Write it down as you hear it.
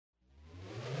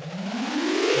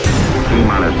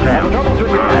You don't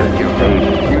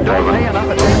pay enough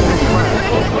attention in class. You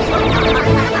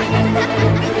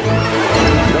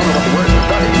don't know what the word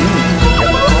study means. You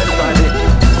have the slightest idea.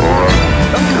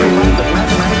 Don't you realize that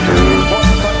mathematics is an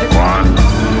important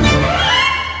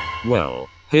subject? Well,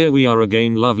 here we are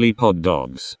again, lovely pod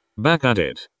dogs. Back at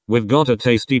it. We've got a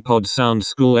tasty Pod Sound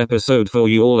School episode for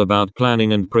you all about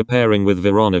planning and preparing with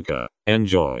Veronica.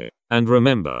 Enjoy. And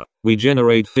remember, we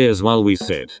generate fears while we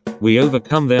sit. We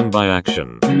overcome them by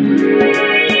action.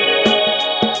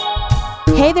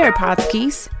 Hey there,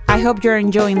 Podskis. I hope you're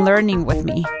enjoying learning with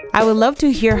me. I would love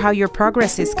to hear how your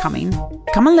progress is coming.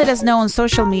 Come and let us know on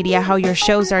social media how your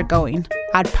shows are going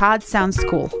at Pod Sound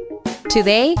School.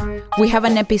 Today, we have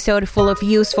an episode full of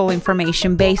useful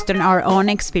information based on our own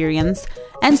experience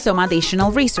and some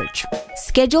additional research.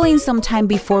 Scheduling some time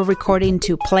before recording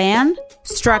to plan,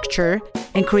 structure,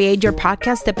 and create your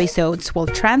podcast episodes will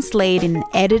translate in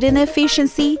editing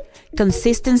efficiency,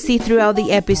 consistency throughout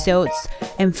the episodes,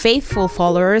 and faithful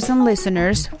followers and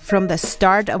listeners from the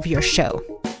start of your show.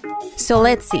 So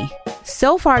let's see.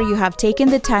 So far, you have taken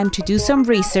the time to do some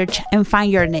research and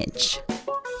find your niche.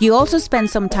 You also spend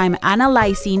some time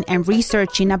analyzing and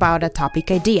researching about a topic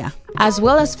idea, as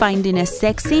well as finding a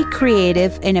sexy,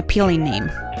 creative, and appealing name.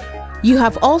 You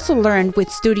have also learned with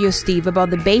Studio Steve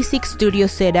about the basic studio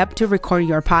setup to record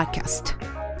your podcast,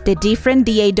 the different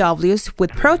DAWs with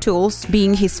Pro Tools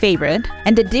being his favorite,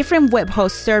 and the different web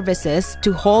host services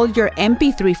to hold your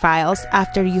MP3 files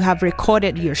after you have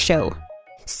recorded your show.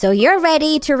 So you're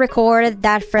ready to record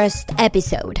that first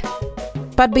episode.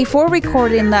 But before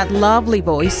recording that lovely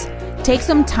voice, take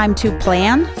some time to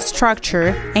plan,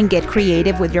 structure, and get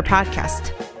creative with your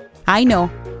podcast. I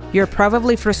know, you're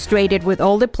probably frustrated with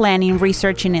all the planning,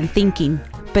 researching, and thinking,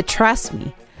 but trust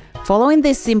me, following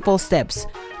these simple steps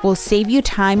will save you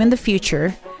time in the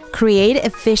future, create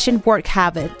efficient work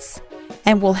habits,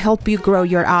 and will help you grow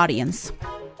your audience.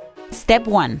 Step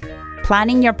 1.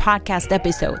 Planning your podcast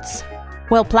episodes.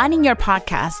 While planning your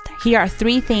podcast, here are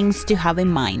 3 things to have in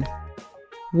mind.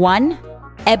 1.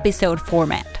 Episode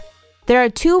format. There are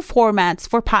 2 formats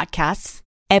for podcasts,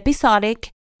 episodic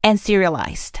and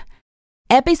serialized.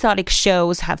 Episodic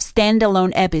shows have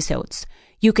standalone episodes.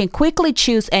 You can quickly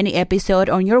choose any episode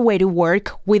on your way to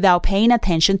work without paying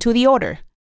attention to the order.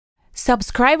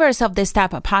 Subscribers of this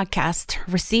type of podcast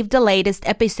receive the latest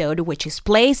episode, which is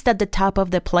placed at the top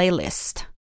of the playlist.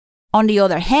 On the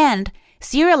other hand,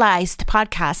 serialized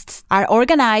podcasts are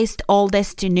organized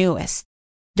oldest to newest.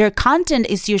 Their content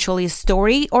is usually a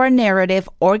story or a narrative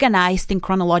organized in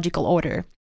chronological order.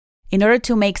 In order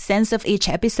to make sense of each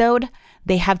episode,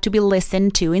 they have to be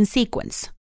listened to in sequence.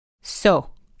 So,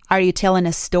 are you telling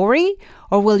a story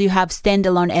or will you have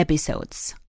standalone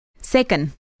episodes?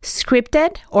 Second,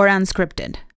 scripted or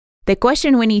unscripted. The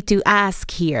question we need to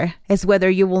ask here is whether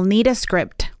you will need a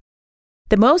script.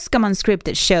 The most common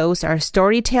scripted shows are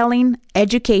storytelling,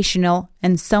 educational,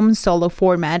 and some solo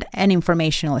format and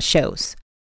informational shows.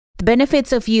 The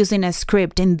benefits of using a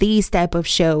script in these type of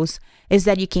shows is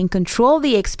that you can control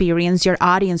the experience your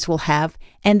audience will have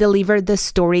and deliver the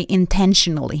story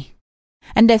intentionally.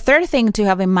 And the third thing to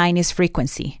have in mind is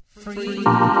frequency.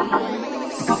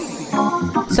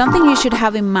 Something you should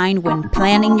have in mind when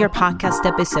planning your podcast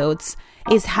episodes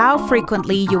is how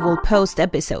frequently you will post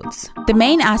episodes. The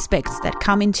main aspects that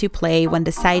come into play when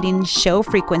deciding show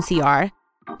frequency are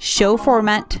show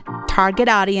format, target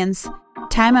audience,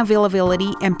 time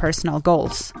availability, and personal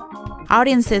goals.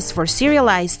 Audiences for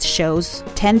serialized shows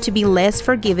tend to be less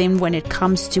forgiving when it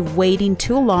comes to waiting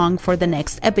too long for the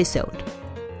next episode.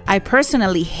 I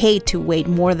personally hate to wait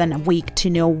more than a week to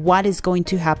know what is going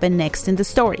to happen next in the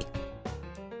story.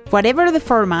 Whatever the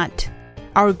format,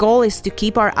 our goal is to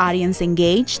keep our audience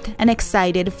engaged and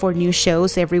excited for new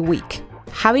shows every week.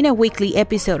 Having a weekly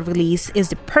episode release is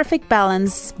the perfect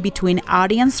balance between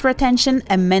audience retention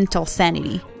and mental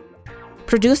sanity.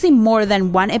 Producing more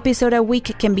than 1 episode a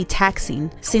week can be taxing,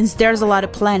 since there's a lot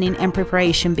of planning and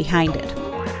preparation behind it.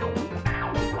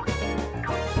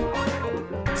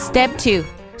 Step 2.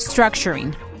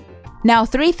 Structuring. Now,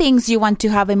 3 things you want to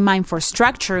have in mind for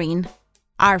structuring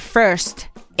are first,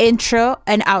 intro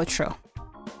and outro.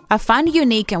 A fun,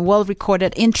 unique, and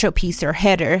well-recorded intro piece or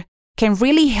header can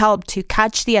really help to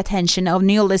catch the attention of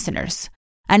new listeners.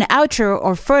 An outro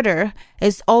or footer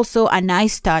is also a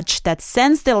nice touch that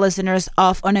sends the listeners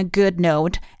off on a good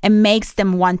note and makes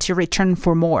them want to return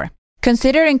for more.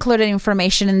 Consider including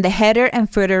information in the header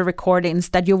and footer recordings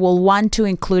that you will want to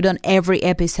include on every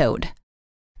episode.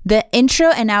 The intro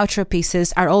and outro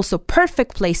pieces are also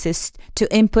perfect places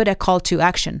to input a call to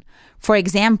action. For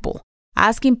example,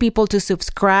 asking people to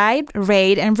subscribe,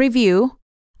 rate, and review,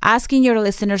 asking your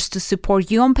listeners to support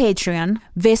you on Patreon,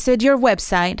 visit your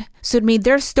website, submit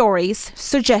their stories,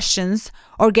 suggestions,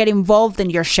 or get involved in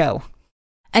your show.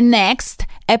 And next,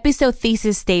 episode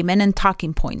thesis statement and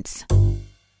talking points.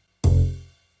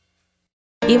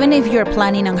 Even if you're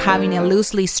planning on having a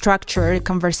loosely structured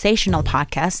conversational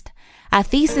podcast, a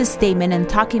thesis statement and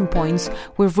talking points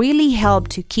will really help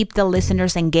to keep the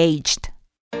listeners engaged.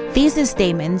 Thesis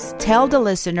statements tell the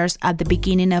listeners at the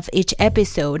beginning of each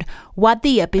episode what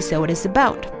the episode is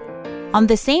about. On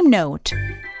the same note,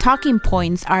 talking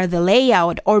points are the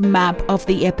layout or map of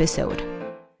the episode.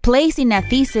 Placing a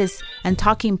thesis and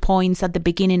talking points at the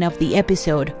beginning of the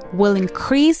episode will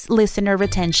increase listener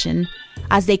retention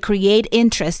as they create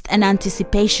interest and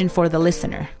anticipation for the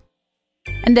listener.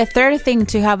 And the third thing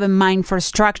to have in mind for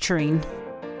structuring,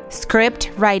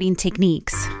 script writing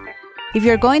techniques. If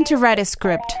you're going to write a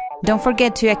script, don't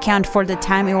forget to account for the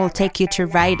time it will take you to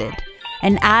write it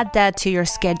and add that to your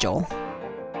schedule.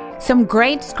 Some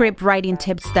great script writing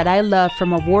tips that I love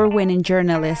from award-winning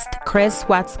journalist Chris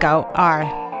Watzkow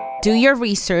are: do your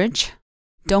research,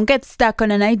 don't get stuck on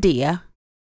an idea,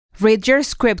 read your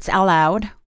scripts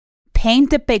aloud, paint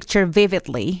the picture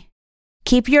vividly,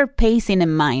 keep your pacing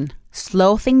in mind,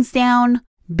 slow things down,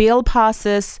 build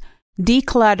pauses,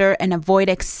 declutter, and avoid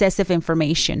excessive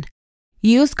information.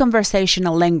 Use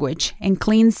conversational language and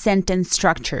clean sentence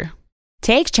structure.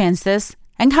 Take chances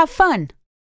and have fun.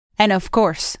 And of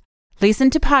course, listen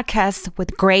to podcasts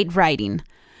with great writing.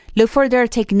 Look for their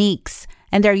techniques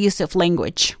and their use of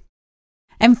language.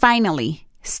 And finally,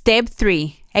 step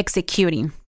 3,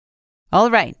 executing. All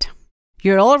right,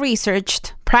 you're all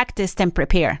researched, practiced, and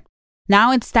prepared.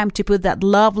 Now it's time to put that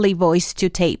lovely voice to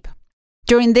tape.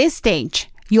 During this stage,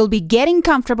 you'll be getting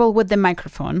comfortable with the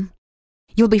microphone.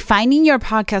 You'll be finding your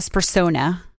podcast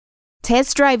persona,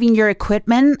 test driving your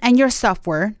equipment and your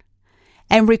software,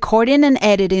 and recording and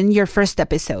editing your first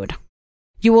episode.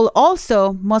 You will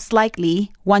also, most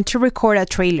likely, want to record a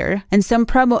trailer and some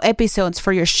promo episodes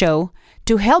for your show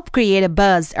to help create a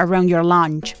buzz around your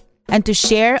launch and to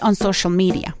share on social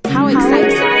media. How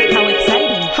exciting! How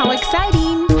exciting! How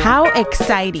exciting! How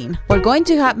exciting! We're going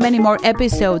to have many more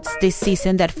episodes this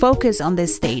season that focus on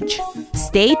this stage.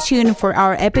 Stay tuned for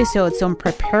our episodes on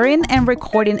preparing and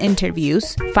recording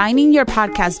interviews, finding your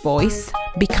podcast voice,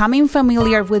 becoming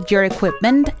familiar with your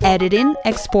equipment, editing,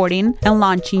 exporting, and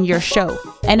launching your show.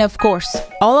 And of course,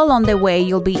 all along the way,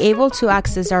 you'll be able to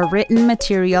access our written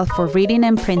material for reading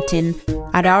and printing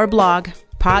at our blog,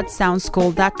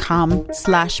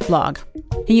 podsoundschool.com/blog.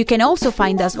 And you can also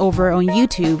find us over on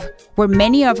YouTube, where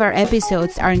many of our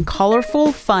episodes are in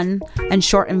colorful, fun, and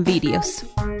shortened videos.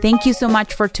 Thank you so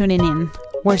much for tuning in.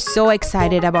 We're so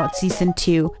excited about Season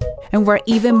 2, and we're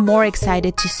even more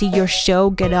excited to see your show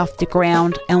get off the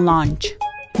ground and launch.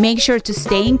 Make sure to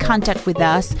stay in contact with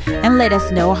us and let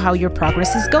us know how your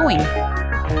progress is going.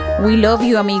 We love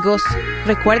you, amigos.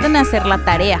 Recuerden hacer la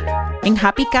tarea. And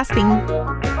happy casting!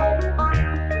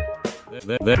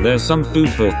 There's some food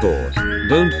for thought.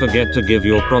 Don't forget to give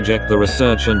your project the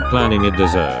research and planning it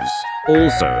deserves.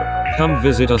 Also, come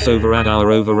visit us over at our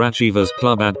Overachievers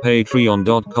Club at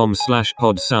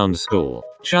patreon.com/podsoundschool.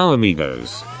 Ciao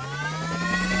amigos.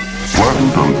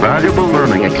 Learn some valuable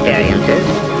learning experiences.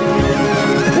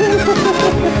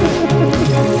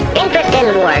 Interest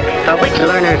in work for which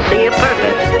learners see a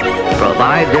purpose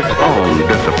provides its own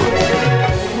discipline.